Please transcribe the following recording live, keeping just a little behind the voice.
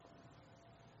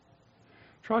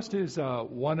Trust is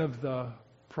one of the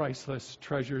priceless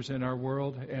treasures in our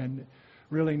world, and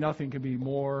really nothing can be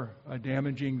more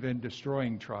damaging than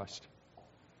destroying trust.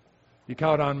 You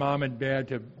count on mom and dad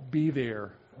to be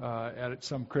there at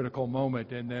some critical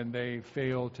moment, and then they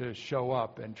fail to show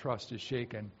up, and trust is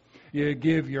shaken. You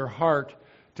give your heart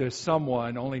to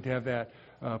someone only to have that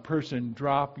person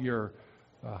drop your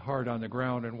heart on the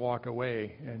ground and walk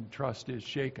away, and trust is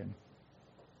shaken.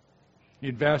 You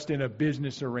invest in a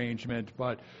business arrangement,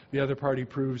 but the other party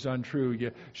proves untrue. You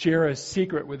share a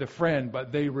secret with a friend,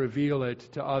 but they reveal it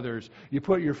to others. You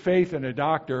put your faith in a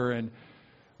doctor and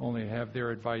only have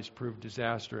their advice prove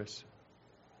disastrous.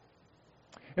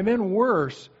 And then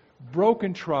worse,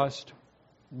 broken trust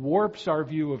warps our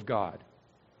view of God.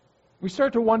 We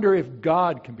start to wonder if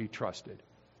God can be trusted.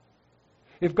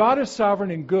 If God is sovereign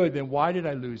and good, then why did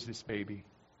I lose this baby?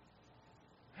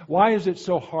 Why is it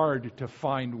so hard to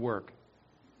find work?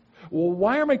 Well,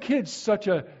 why are my kids such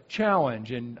a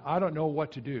challenge and I don't know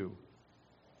what to do?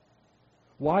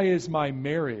 Why is my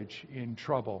marriage in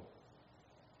trouble?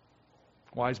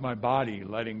 Why is my body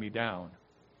letting me down?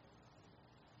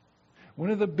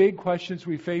 One of the big questions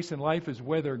we face in life is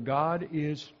whether God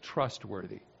is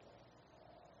trustworthy.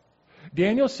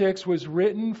 Daniel 6 was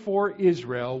written for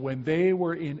Israel when they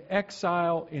were in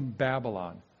exile in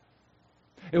Babylon.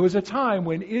 It was a time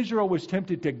when Israel was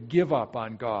tempted to give up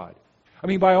on God. I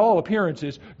mean, by all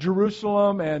appearances,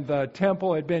 Jerusalem and the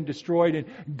temple had been destroyed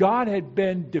and God had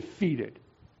been defeated.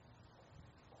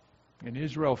 And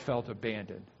Israel felt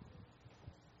abandoned.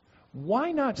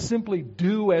 Why not simply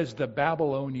do as the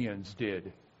Babylonians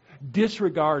did?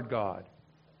 Disregard God.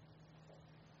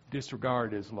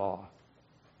 Disregard His law.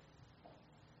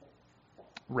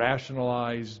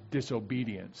 Rationalize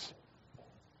disobedience.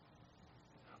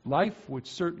 Life would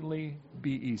certainly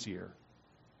be easier.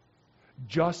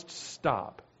 Just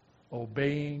stop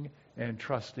obeying and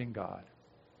trusting God.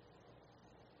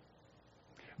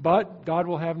 But God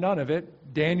will have none of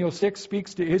it. Daniel 6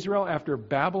 speaks to Israel after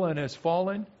Babylon has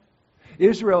fallen.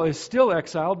 Israel is still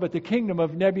exiled, but the kingdom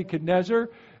of Nebuchadnezzar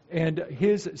and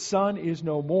his son is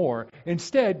no more.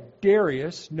 Instead,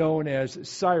 Darius, known as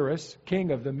Cyrus,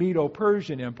 king of the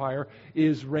Medo-Persian Empire,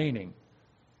 is reigning.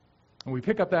 And we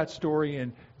pick up that story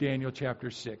in Daniel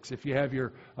chapter 6. If you have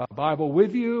your Bible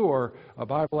with you or a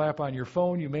Bible app on your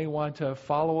phone, you may want to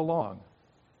follow along.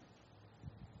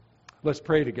 Let's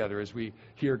pray together as we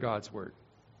hear God's word.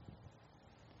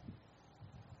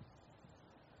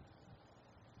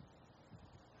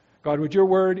 God, would your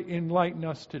word enlighten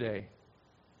us today?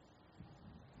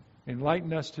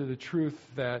 Enlighten us to the truth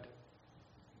that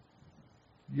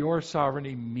your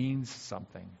sovereignty means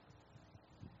something.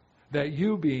 That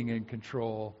you being in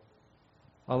control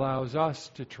allows us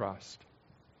to trust.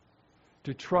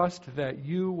 To trust that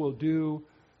you will do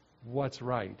what's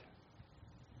right,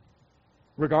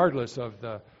 regardless of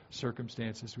the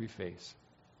circumstances we face.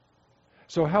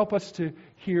 So help us to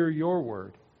hear your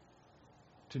word,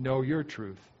 to know your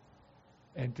truth,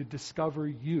 and to discover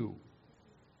you.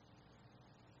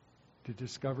 To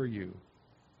discover you,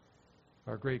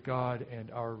 our great God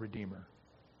and our Redeemer.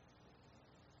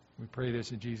 We pray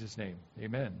this in Jesus' name.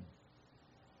 Amen.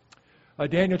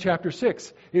 Daniel chapter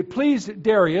 6. It pleased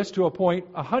Darius to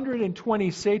appoint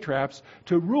 120 satraps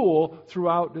to rule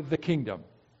throughout the kingdom,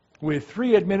 with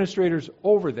 3 administrators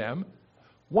over them,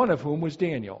 one of whom was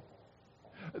Daniel.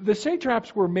 The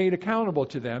satraps were made accountable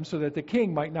to them so that the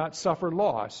king might not suffer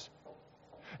loss.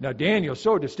 Now Daniel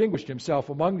so distinguished himself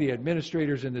among the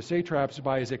administrators and the satraps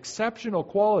by his exceptional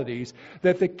qualities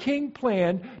that the king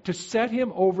planned to set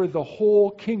him over the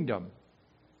whole kingdom.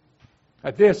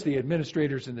 At this, the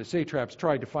administrators and the satraps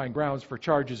tried to find grounds for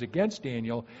charges against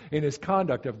Daniel in his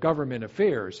conduct of government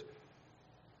affairs,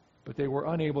 but they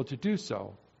were unable to do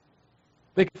so.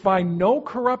 They could find no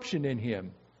corruption in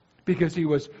him because he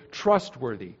was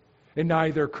trustworthy and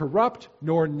neither corrupt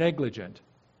nor negligent.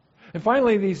 And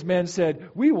finally, these men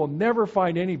said, "We will never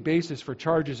find any basis for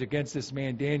charges against this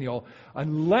man Daniel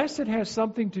unless it has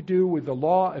something to do with the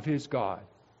law of his God."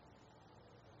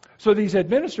 So these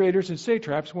administrators and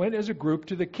satraps went as a group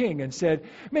to the king and said,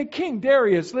 "May King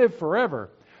Darius live forever.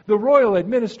 The royal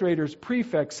administrators,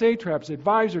 prefects, satraps,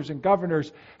 advisors, and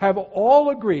governors have all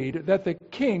agreed that the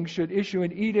king should issue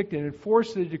an edict and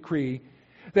enforce the decree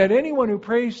that anyone who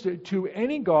prays to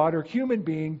any god or human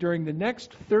being during the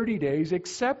next 30 days,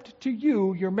 except to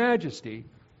you, your majesty,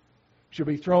 shall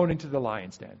be thrown into the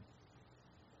lion's den.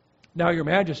 Now, your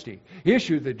majesty,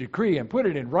 issue the decree and put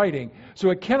it in writing so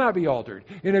it cannot be altered,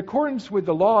 in accordance with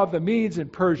the law of the Medes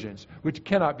and Persians, which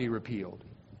cannot be repealed."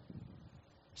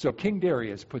 So King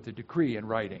Darius put the decree in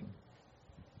writing.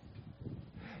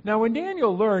 Now, when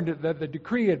Daniel learned that the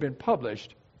decree had been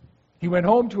published, He went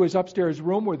home to his upstairs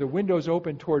room where the windows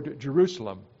opened toward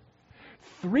Jerusalem.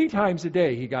 3 times a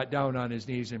day he got down on his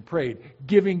knees and prayed,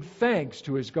 giving thanks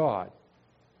to his God,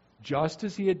 just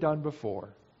as he had done before.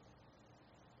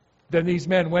 Then these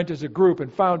men went as a group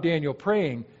and found Daniel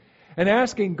praying and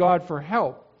asking God for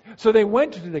help. So they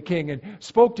went to the king and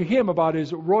spoke to him about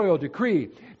his royal decree.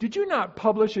 Did you not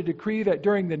publish a decree that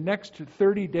during the next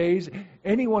 30 days,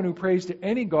 anyone who prays to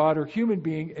any god or human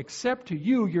being except to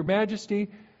you, your majesty,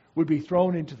 would be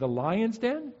thrown into the lion's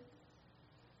den?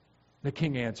 The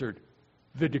king answered,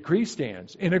 the decree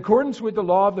stands in accordance with the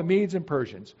law of the Medes and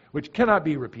Persians, which cannot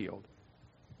be repealed.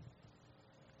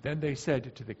 Then they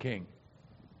said to the king,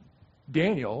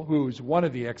 Daniel, who's one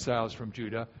of the exiles from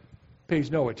Judah, pays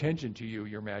no attention to you,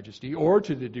 your majesty, or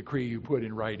to the decree you put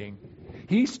in writing.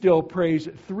 He still prays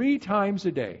 3 times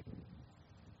a day.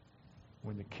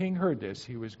 When the king heard this,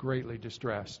 he was greatly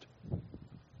distressed.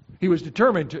 He was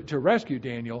determined to rescue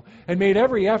Daniel and made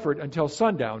every effort until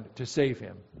sundown to save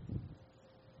him.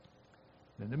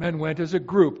 Then the men went as a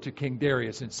group to King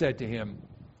Darius and said to him,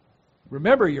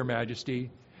 remember, your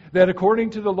majesty, that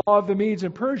according to the law of the Medes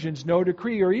and Persians, no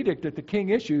decree or edict that the king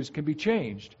issues can be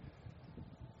changed.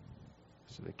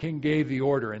 So the king gave the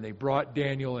order, and they brought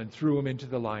Daniel and threw him into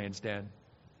the lion's den.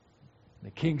 The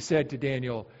king said to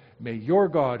Daniel, may your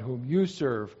God, whom you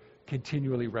serve,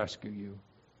 continually rescue you.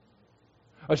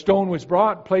 A stone was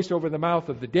brought, placed over the mouth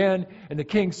of the den, and the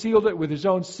king sealed it with his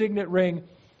own signet ring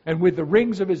and with the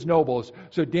rings of his nobles,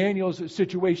 so Daniel's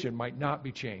situation might not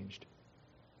be changed.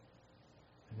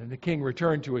 And then the king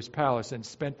returned to his palace and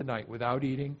spent the night without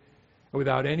eating and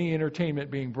without any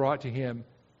entertainment being brought to him,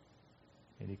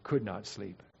 and he could not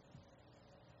sleep.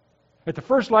 At the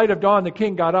first light of dawn, the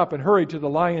king got up and hurried to the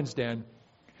lion's den.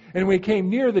 And when he came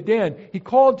near the den, he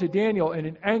called to Daniel in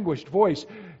an anguished voice,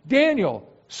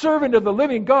 Daniel, servant of the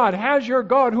living God, has your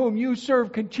God, whom you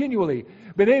serve continually,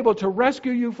 been able to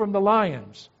rescue you from the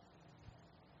lions?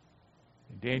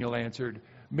 And Daniel answered,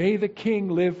 may the king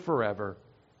live forever.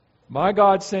 My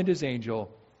God sent his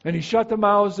angel, and he shut the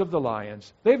mouths of the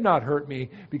lions. They've not hurt me,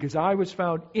 because I was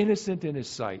found innocent in his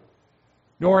sight.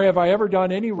 Nor have I ever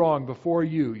done any wrong before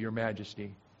you, your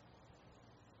majesty.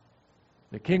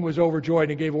 The king was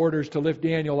overjoyed and gave orders to lift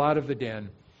Daniel out of the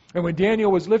den. And when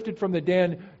Daniel was lifted from the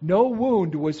den, no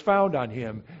wound was found on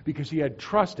him, because he had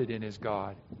trusted in his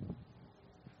God.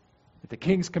 At the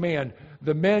king's command,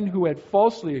 the men who had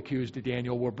falsely accused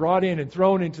Daniel were brought in and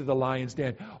thrown into the lion's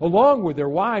den, along with their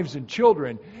wives and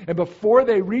children. And before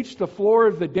they reached the floor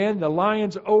of the den, the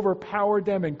lions overpowered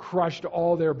them and crushed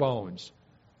all their bones.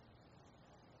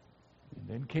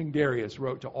 Then King Darius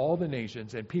wrote to all the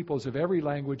nations and peoples of every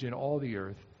language in all the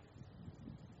earth,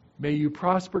 may you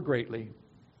prosper greatly.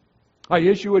 I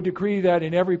issue a decree that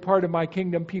in every part of my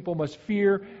kingdom people must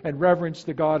fear and reverence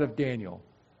the God of Daniel.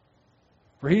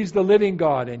 For he's the living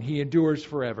God and he endures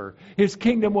forever. His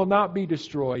kingdom will not be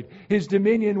destroyed. His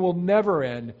dominion will never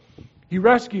end. He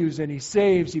rescues and he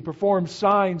saves. He performs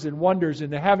signs and wonders in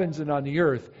the heavens and on the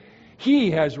earth.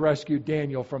 He has rescued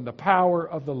Daniel from the power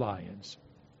of the lions.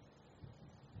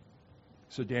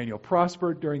 So Daniel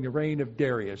prospered during the reign of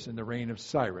Darius and the reign of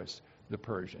Cyrus the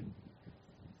Persian.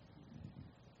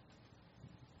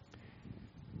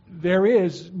 There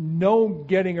is no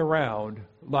getting around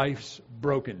life's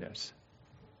brokenness.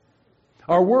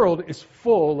 Our world is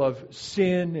full of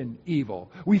sin and evil.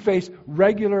 We face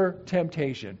regular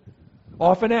temptation,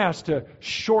 often asked to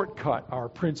shortcut our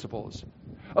principles.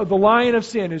 The lion of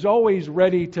sin is always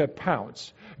ready to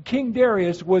pounce. King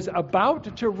Darius was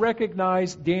about to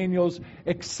recognize Daniel's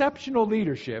exceptional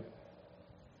leadership,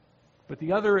 but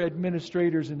the other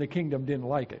administrators in the kingdom didn't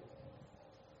like it.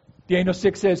 Daniel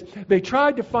 6 says, they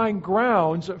tried to find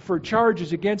grounds for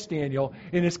charges against Daniel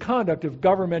in his conduct of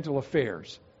governmental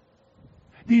affairs.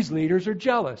 These leaders are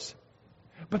jealous,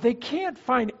 but they can't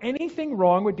find anything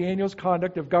wrong with Daniel's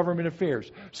conduct of government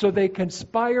affairs, so they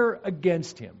conspire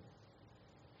against him.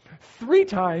 3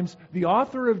 times, the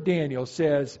author of Daniel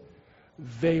says,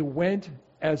 they went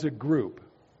as a group.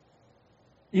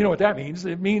 You know what that means?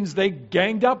 It means they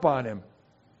ganged up on him.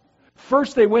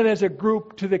 First, they went as a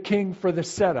group to the king for the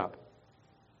setup.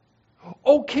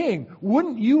 "Oh, king,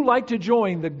 wouldn't you like to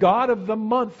join the God of the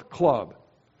Month Club?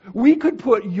 We could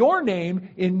put your name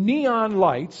in neon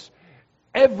lights.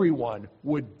 Everyone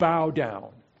would bow down."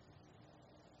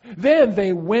 Then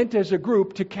they went as a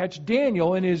group to catch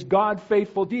Daniel in his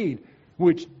God-faithful deed,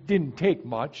 which didn't take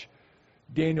much.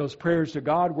 Daniel's prayers to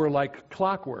God were like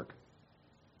clockwork.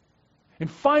 And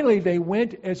finally, they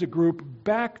went as a group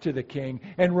back to the king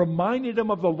and reminded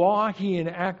him of the law he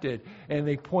enacted, and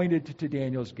they pointed to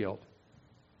Daniel's guilt.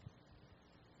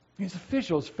 These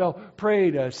officials fell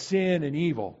prey to sin and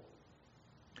evil.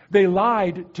 They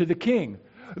lied to the king.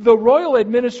 The royal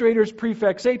administrators,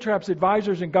 prefects, satraps,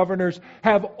 advisors, and governors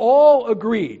have all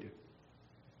agreed.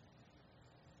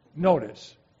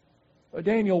 Notice,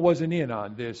 Daniel wasn't in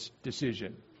on this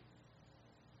decision,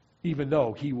 even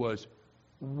though he was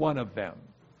one of them.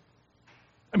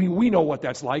 I mean, we know what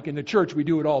that's like. In the church, we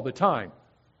do it all the time.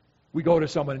 We go to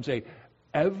someone and say,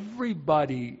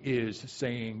 everybody is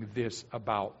saying this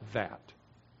about that.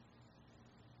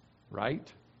 Right?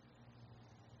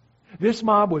 This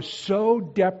mob was so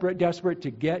desperate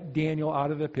to get Daniel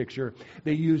out of the picture,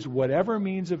 they used whatever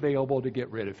means available to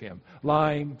get rid of him.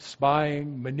 Lying,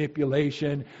 spying,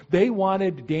 manipulation. They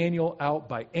wanted Daniel out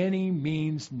by any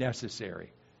means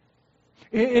necessary.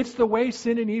 It's the way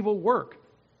sin and evil work.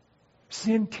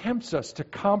 Sin tempts us to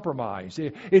compromise.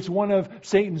 It's one of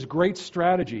Satan's great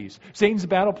strategies. Satan's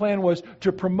battle plan was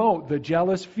to promote the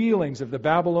jealous feelings of the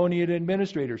Babylonian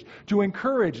administrators, to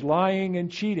encourage lying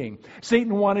and cheating.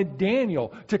 Satan wanted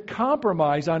Daniel to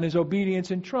compromise on his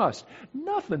obedience and trust.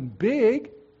 Nothing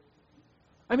big.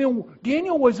 I mean,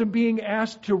 Daniel wasn't being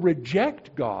asked to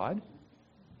reject God.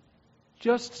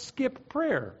 Just skip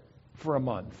prayer for a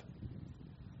month.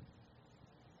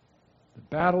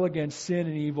 The battle against sin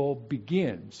and evil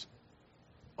begins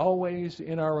always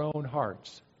in our own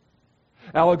hearts.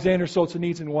 Alexander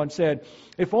Solzhenitsyn once said,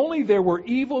 if only there were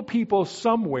evil people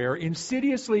somewhere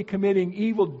insidiously committing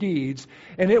evil deeds,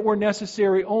 and it were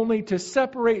necessary only to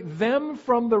separate them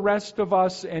from the rest of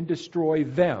us and destroy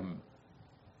them.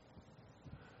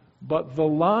 But the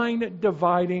line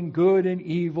dividing good and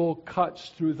evil cuts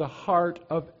through the heart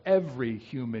of every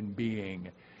human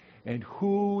being. And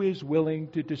who is willing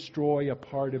to destroy a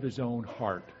part of his own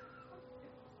heart?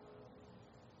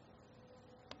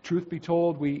 Truth be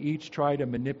told, we each try to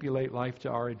manipulate life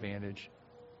to our advantage.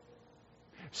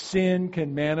 Sin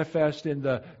can manifest in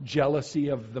the jealousy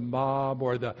of the mob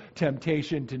or the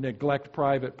temptation to neglect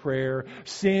private prayer.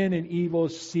 Sin and evil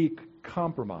seek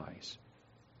compromise.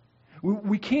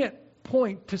 We can't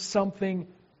point to something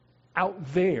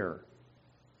out there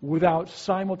without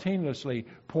simultaneously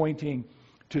pointing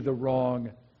to the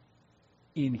wrong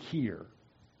in here.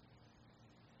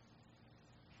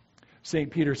 St.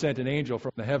 Peter sent an angel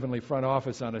from the heavenly front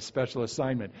office on a special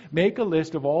assignment. Make a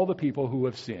list of all the people who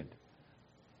have sinned.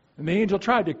 And the angel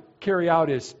tried to carry out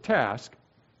his task,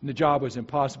 and the job was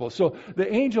impossible. So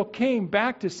the angel came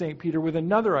back to St. Peter with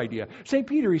another idea. St.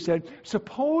 Peter, he said,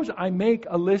 suppose I make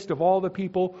a list of all the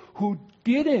people who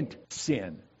didn't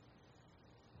sin.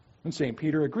 And St.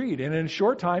 Peter agreed. And in a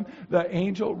short time, the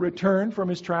angel returned from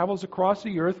his travels across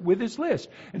the earth with his list.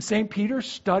 And St. Peter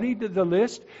studied the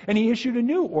list, and he issued a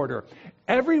new order.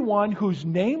 Everyone whose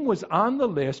name was on the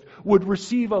list would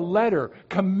receive a letter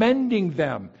commending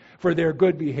them for their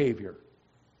good behavior.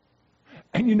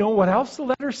 And you know what else the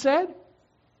letter said?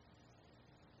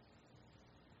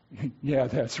 Yeah,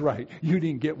 that's right. You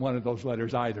didn't get one of those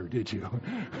letters either, did you?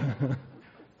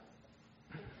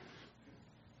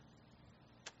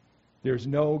 There's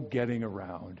no getting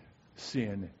around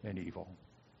sin and evil.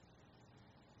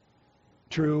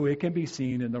 True, it can be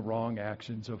seen in the wrong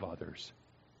actions of others.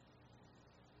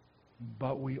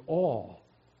 But we all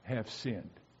have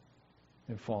sinned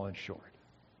and fallen short.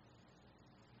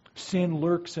 Sin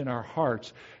lurks in our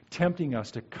hearts, tempting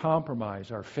us to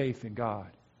compromise our faith in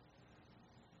God.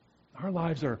 Our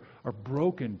lives are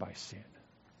broken by sin.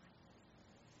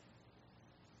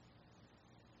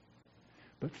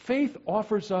 But faith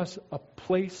offers us a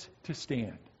place to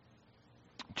stand.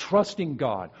 Trusting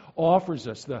God offers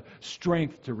us the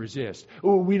strength to resist.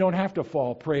 We don't have to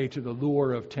fall prey to the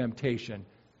lure of temptation.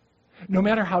 No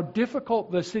matter how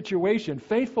difficult the situation,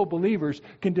 faithful believers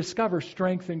can discover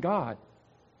strength in God.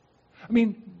 I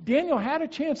mean, Daniel had a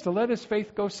chance to let his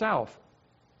faith go south.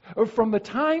 From the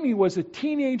time he was a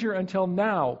teenager until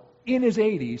now, in his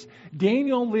 80s,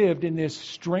 Daniel lived in this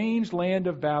strange land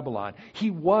of Babylon. He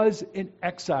was in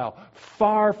exile,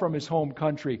 far from his home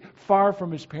country, far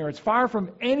from his parents, far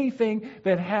from anything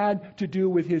that had to do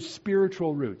with his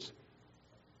spiritual roots.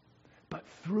 But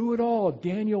through it all,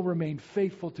 Daniel remained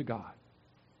faithful to God.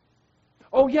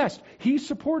 Oh yes, he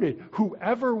supported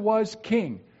whoever was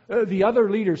king. The other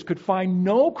leaders could find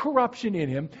no corruption in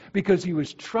him because he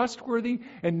was trustworthy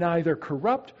and neither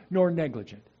corrupt nor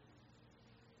negligent.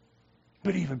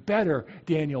 But even better,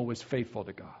 Daniel was faithful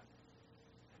to God.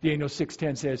 Daniel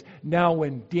 6:10 says, now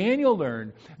when Daniel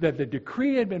learned that the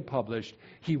decree had been published,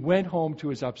 he went home to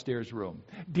his upstairs room.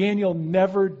 Daniel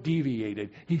never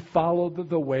deviated. He followed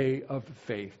the way of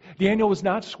faith. Daniel was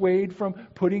not swayed from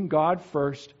putting God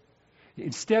first.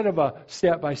 Instead of a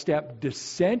step-by-step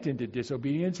descent into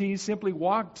disobedience, he simply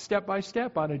walked step by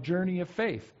step on a journey of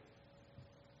faith.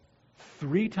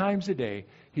 3 times a day,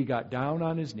 he got down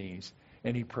on his knees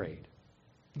and he prayed,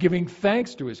 giving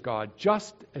thanks to his God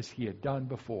just as he had done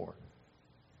before.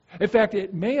 In fact,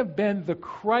 it may have been the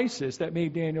crisis that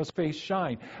made Daniel's face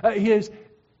shine. His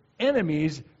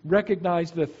enemies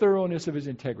recognized the thoroughness of his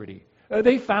integrity.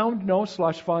 They found no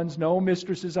slush funds, no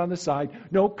mistresses on the side,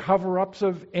 no cover-ups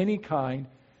of any kind.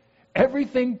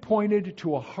 Everything pointed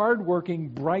to a hard-working,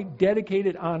 bright,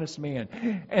 dedicated, honest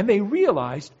man. And they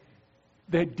realized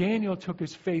that Daniel took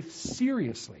his faith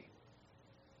seriously.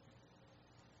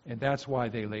 And that's why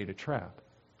they laid a trap.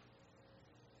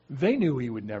 They knew he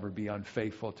would never be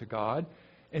unfaithful to God,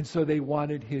 and so they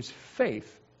wanted his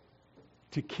faith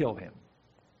to kill him.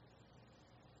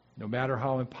 No matter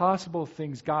how impossible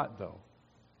things got, though,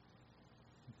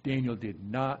 Daniel did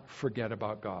not forget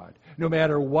about God. No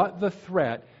matter what the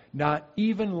threat, not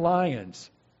even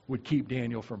lions would keep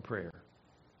Daniel from prayer.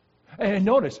 And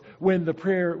notice, when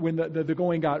the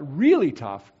going got really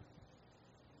tough,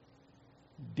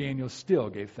 Daniel still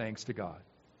gave thanks to God.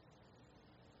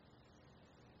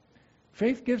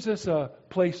 Faith gives us a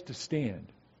place to stand,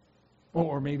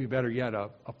 or maybe better yet,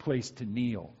 a place to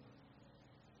kneel.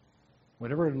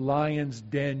 Whatever lion's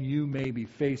den you may be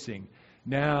facing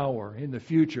now or in the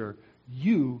future,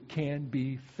 you can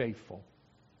be faithful.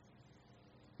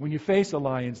 When you face a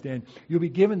lion's den, you'll be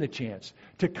given the chance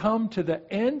to come to the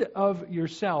end of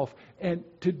yourself and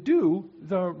to do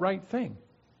the right thing.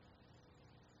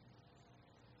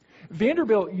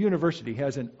 Vanderbilt University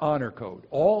has an honor code.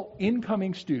 All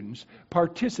incoming students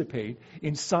participate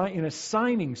in a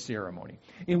signing ceremony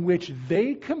in which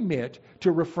they commit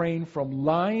to refrain from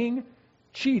lying,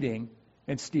 cheating,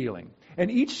 and stealing. And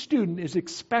each student is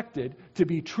expected to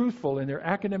be truthful in their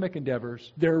academic endeavors,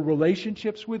 their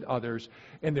relationships with others,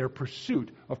 and their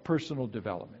pursuit of personal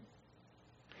development.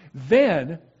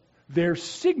 Then, their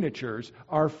signatures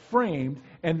are framed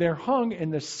and they're hung in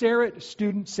the Sarett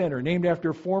Student Center, named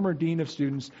after former Dean of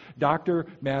Students, Dr.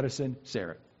 Madison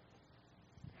Sarett.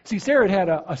 See, Sarett had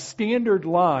a standard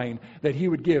line that he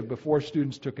would give before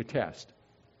students took a test.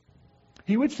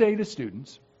 He would say to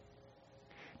students,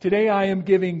 "Today I am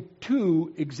giving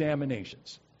 2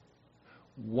 examinations,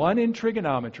 one in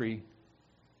trigonometry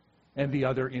and the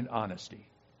other in honesty.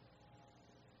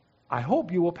 I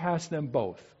hope you will pass them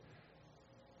both.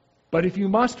 But if you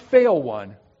must fail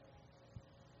one,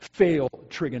 fail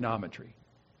trigonometry."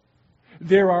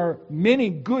 There are many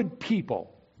good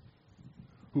people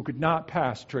who could not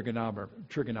pass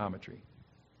trigonometry.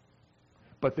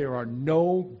 But there are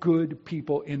no good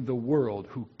people in the world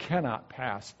who cannot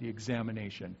pass the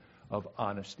examination of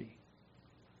honesty.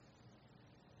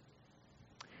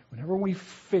 Whenever we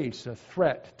face a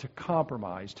threat to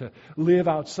compromise, to live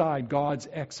outside God's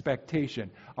expectation,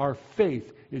 our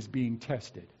faith is being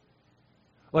tested.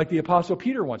 Like the Apostle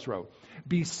Peter once wrote,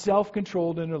 "Be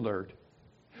self-controlled and alert.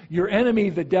 Your enemy,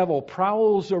 the devil,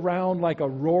 prowls around like a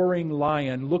roaring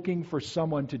lion looking for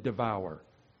someone to devour.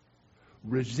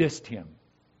 Resist him,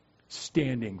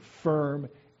 standing firm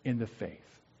in the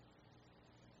faith."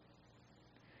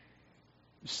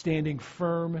 Standing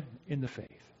firm in the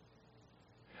faith.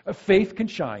 A faith can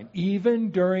shine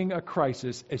even during a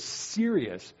crisis as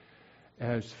serious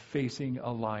as facing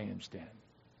a lion's den.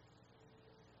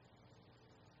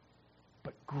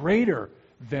 But greater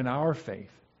than our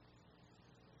faith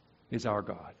is our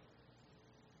God.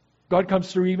 God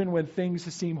comes through even when things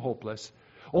seem hopeless.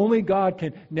 Only God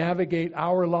can navigate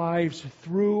our lives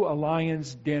through a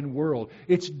lion's den world.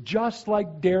 It's just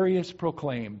like Darius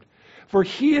proclaimed. For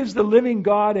he is the living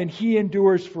God and he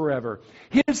endures forever.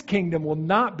 His kingdom will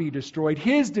not be destroyed.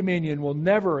 His dominion will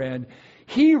never end.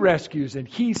 He rescues and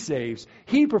he saves.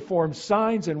 He performs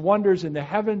signs and wonders in the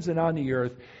heavens and on the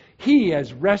earth. He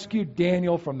has rescued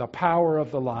Daniel from the power of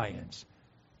the lions.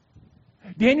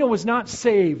 Daniel was not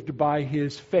saved by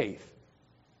his faith.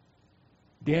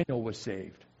 Daniel was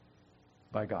saved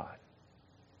by God.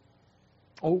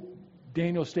 Oh,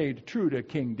 Daniel stayed true to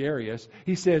King Darius.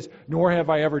 He says, "Nor have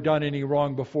I ever done any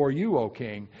wrong before you, O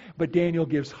king." But Daniel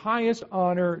gives highest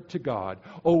honor to God.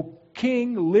 "O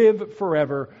king, live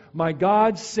forever. My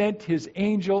God sent his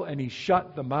angel and he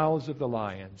shut the mouths of the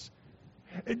lions."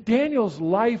 Daniel's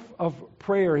life of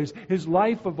prayer, his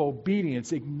life of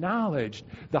obedience, acknowledged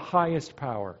the highest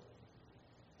power.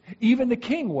 Even the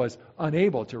king was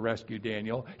unable to rescue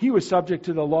Daniel. He was subject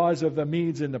to the laws of the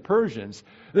Medes and the Persians.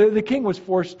 The king was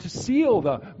forced to seal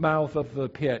the mouth of the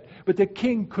pit, but the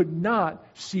king could not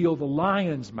seal the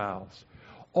lions' mouths.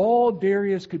 All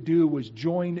Darius could do was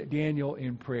join Daniel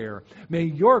in prayer. May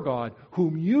your God,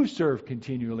 whom you serve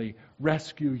continually,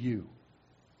 rescue you.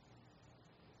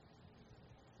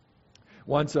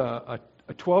 Once a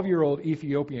A 12-year-old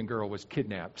Ethiopian girl was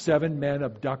kidnapped. 7 men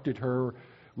abducted her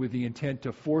with the intent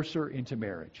to force her into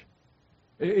marriage.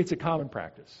 It's a common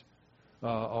practice,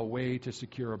 a way to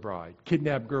secure a bride.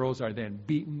 Kidnapped girls are then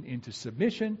beaten into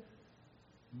submission,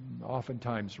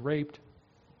 oftentimes raped.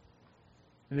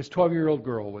 And this 12-year-old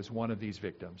girl was one of these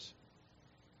victims.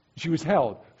 She was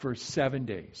held for 7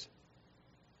 days.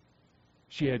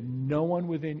 She had no one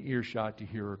within earshot to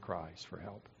hear her cries for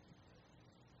help.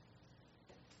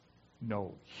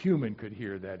 No human could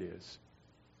hear, that is.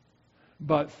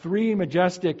 But 3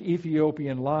 majestic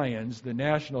Ethiopian lions, the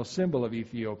national symbol of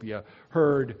Ethiopia,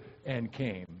 heard and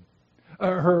came.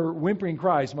 Her whimpering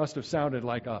cries must have sounded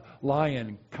like a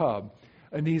lion cub.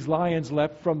 And these lions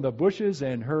leapt from the bushes,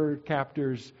 and her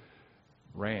captors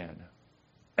ran.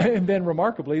 And then,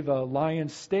 remarkably, the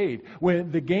lions stayed.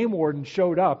 When the game warden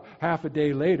showed up half a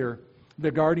day later, the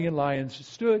guardian lions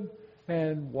stood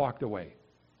and walked away.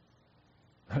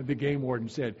 The game warden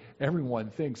said, "Everyone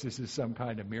thinks this is some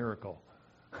kind of miracle."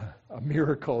 A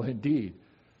miracle indeed.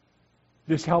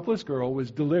 This helpless girl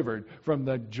was delivered from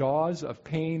the jaws of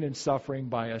pain and suffering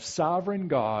by a sovereign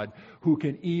God who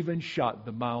can even shut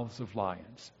the mouths of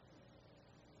lions.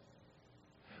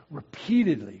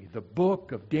 Repeatedly, the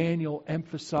book of Daniel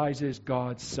emphasizes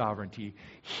God's sovereignty.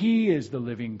 He is the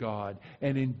living God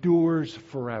and endures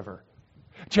forever.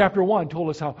 Chapter 1 told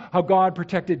us how God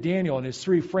protected Daniel and his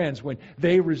 3 friends when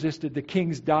they resisted the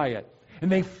king's diet,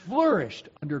 and they flourished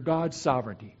under God's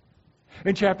sovereignty.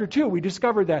 In chapter 2, we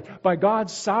discovered that by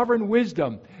God's sovereign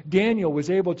wisdom, Daniel was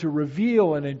able to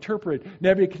reveal and interpret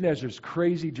Nebuchadnezzar's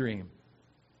crazy dream.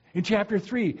 In chapter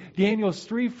 3, Daniel's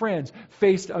 3 friends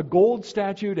faced a gold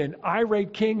statue, an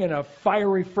irate king, and a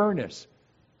fiery furnace.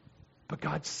 But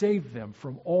God saved them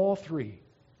from all 3.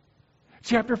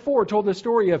 Chapter 4 told the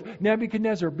story of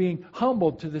Nebuchadnezzar being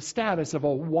humbled to the status of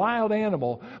a wild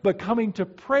animal, but coming to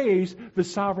praise the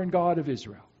sovereign God of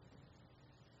Israel.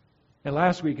 And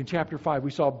last week in chapter 5,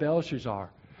 we saw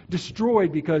Belshazzar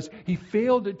destroyed because he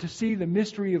failed to see the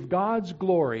mystery of God's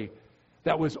glory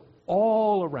that was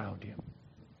all around him.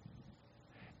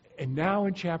 And now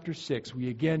in chapter 6, we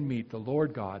again meet the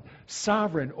Lord God,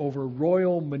 sovereign over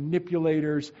royal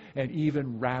manipulators and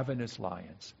even ravenous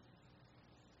lions.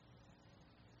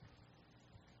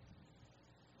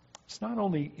 It's not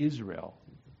only Israel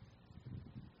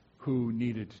who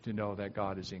needed to know that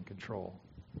God is in control.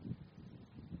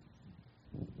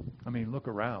 I mean, look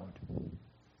around.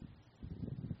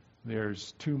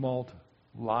 There's tumult,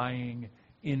 lying,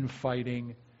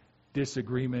 infighting,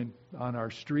 disagreement on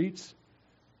our streets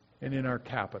and in our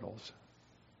capitals.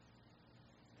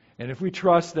 And if we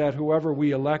trust that whoever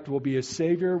we elect will be a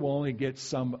savior, we'll only get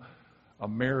some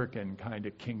American kind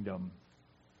of kingdom.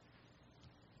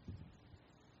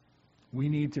 We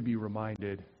need to be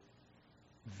reminded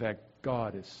that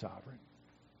God is sovereign.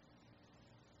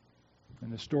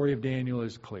 And the story of Daniel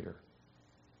is clear.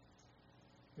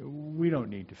 We don't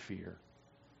need to fear.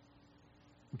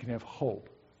 We can have hope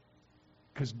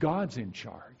because God's in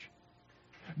charge.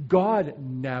 God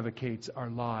navigates our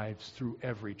lives through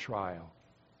every trial.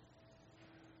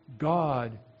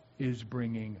 God is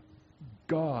bringing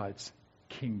God's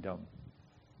kingdom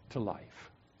to life.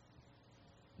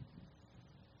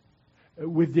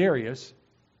 With Darius,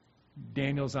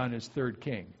 Daniel's on his 3rd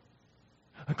king.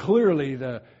 Clearly,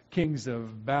 the kings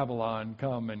of Babylon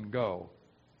come and go.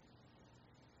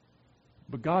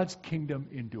 But God's kingdom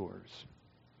endures.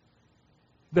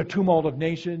 The tumult of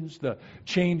nations, the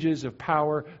changes of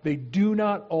power, they do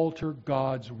not alter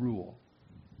God's rule.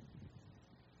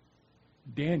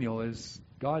 Daniel is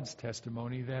God's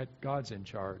testimony that God's in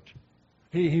charge.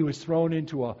 He was thrown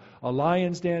into a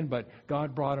lion's den, but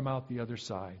God brought him out the other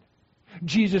side.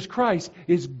 Jesus Christ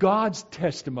is God's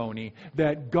testimony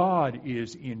that God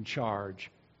is in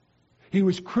charge. He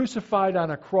was crucified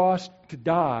on a cross to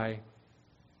die,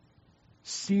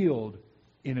 sealed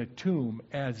in a tomb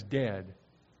as dead.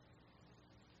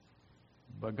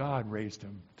 But God raised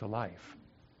him to life.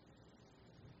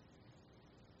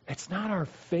 It's not our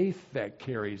faith that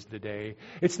carries the day.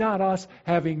 It's not us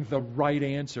having the right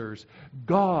answers.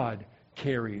 God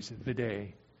carries the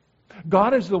day.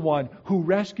 God is the one who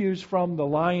rescues from the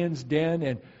lion's den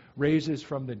and raises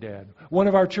from the dead. One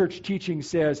of our church teachings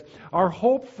says, our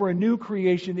hope for a new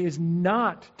creation is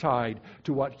not tied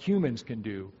to what humans can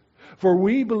do. For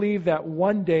we believe that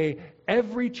one day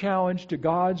every challenge to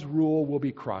God's rule will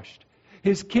be crushed.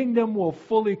 His kingdom will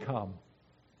fully come,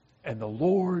 and the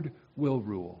Lord will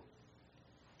rule.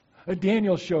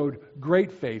 Daniel showed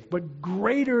great faith, but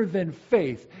greater than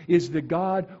faith is the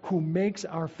God who makes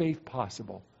our faith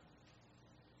possible.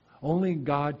 Only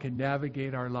God can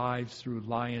navigate our lives through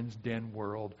lion's den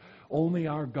world. Only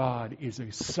our God is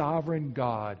a sovereign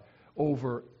God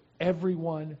over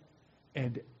everyone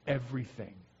and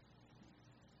everything.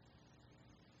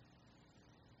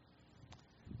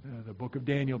 The book of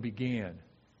Daniel began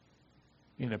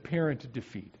in apparent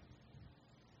defeat.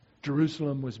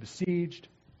 Jerusalem was besieged.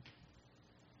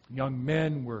 Young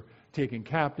men were taken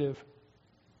captive.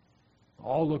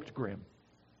 All looked grim.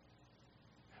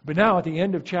 But now at the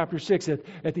end of chapter 6,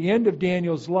 at the end of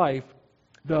Daniel's life,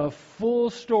 the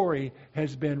full story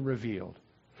has been revealed.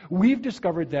 We've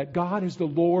discovered that God is the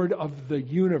Lord of the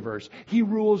universe. He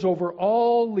rules over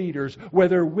all leaders,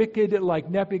 whether wicked like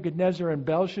Nebuchadnezzar and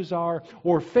Belshazzar,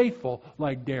 or faithful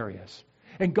like Darius.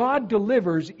 And God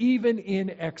delivers even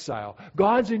in exile.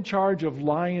 God's in charge of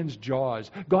lions' jaws.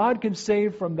 God can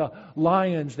save from the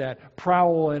lions that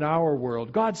prowl in our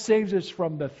world. God saves us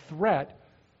from the threat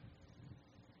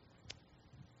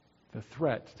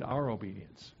to our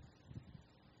obedience,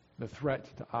 the threat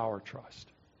to our trust.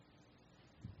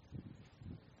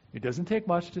 It doesn't take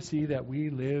much to see that we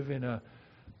live in a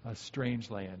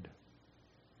strange land.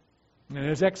 And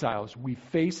as exiles, we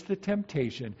face the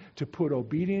temptation to put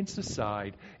obedience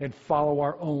aside and follow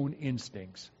our own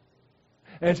instincts.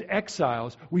 As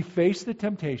exiles, we face the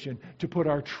temptation to put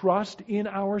our trust in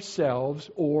ourselves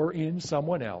or in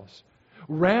someone else,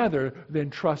 rather than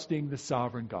trusting the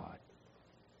sovereign God.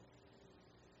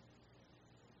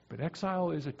 But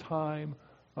exile is a time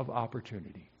of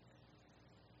opportunity.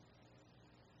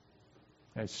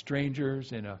 As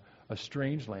strangers in a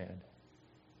strange land,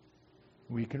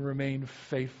 we can remain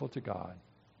faithful to God,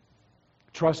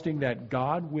 trusting that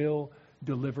God will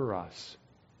deliver us,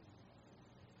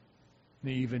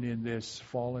 even in this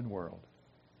fallen world,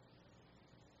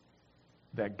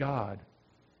 that God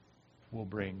will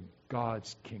bring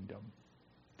God's kingdom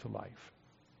to life.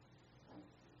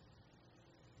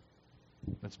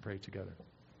 Let's pray together.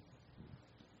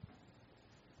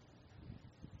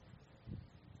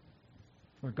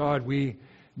 Lord God, we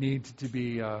need to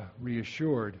be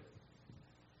reassured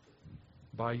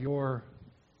by your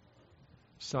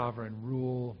sovereign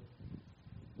rule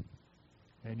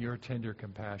and your tender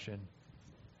compassion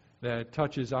that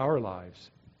touches our lives,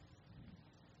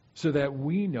 so that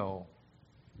we know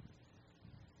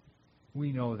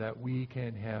that we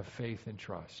can have faith and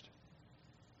trust.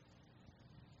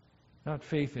 Not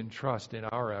faith and trust in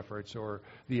our efforts or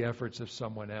the efforts of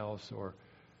someone else or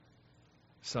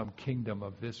some kingdom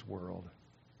of this world.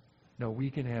 No, we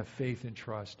can have faith and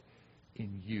trust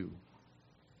in you.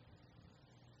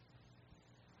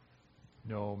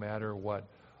 No matter what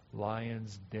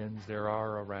lions' dens there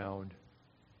are around,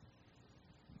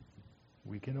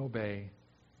 we can obey,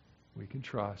 we can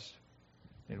trust,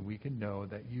 and we can know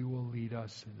that you will lead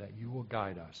us and that you will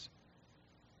guide us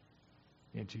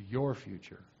into your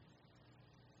future,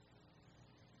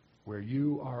 where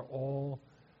you are all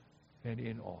and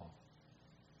in all.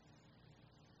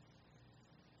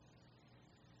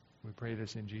 We pray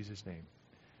this in Jesus' name.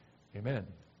 Amen.